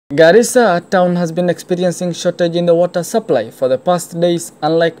Garissa town has been experiencing shortage in the water supply for the past days,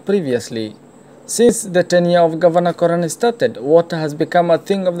 unlike previously. Since the tenure of Governor Koran started, water has become a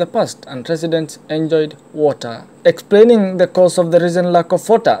thing of the past and residents enjoyed water. Explaining the cause of the recent lack of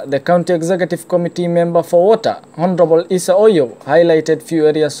water, the County Executive Committee member for water, Honorable Issa Oyow, highlighted few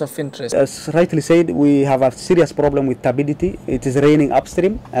areas of interest. As rightly said, we have a serious problem with turbidity. It is raining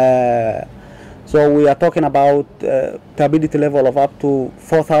upstream. So we are talking about turbidity level of up to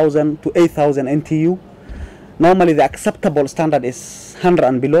 4,000 to 8,000 NTU. Normally the acceptable standard is 100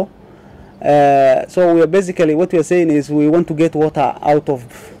 and below. So we are basically, what we are saying is we want to get water out of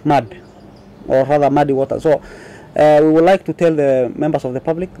mud, or rather muddy water. So we would like to tell the members of the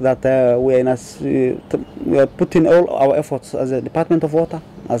public that we are putting all our efforts as a Department of Water,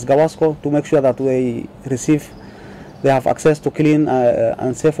 as Gawasco, to make sure that they have access to clean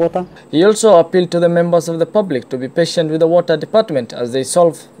and safe water. He also appealed to the members of the public to be patient with the water department as they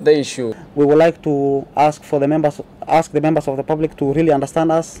solve the issue. We would like to ask the members of the public to really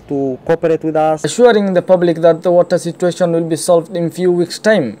understand us, to cooperate with us. Assuring the public that the water situation will be solved in few weeks'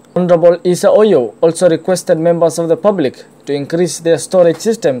 time, Honorable Issa Oyow also requested members of the public to increase their storage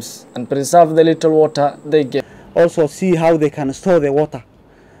systems and preserve the little water they get. Also see how they can store the water,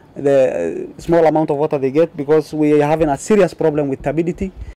 the small amount of water they get, because we are having a serious problem with turbidity.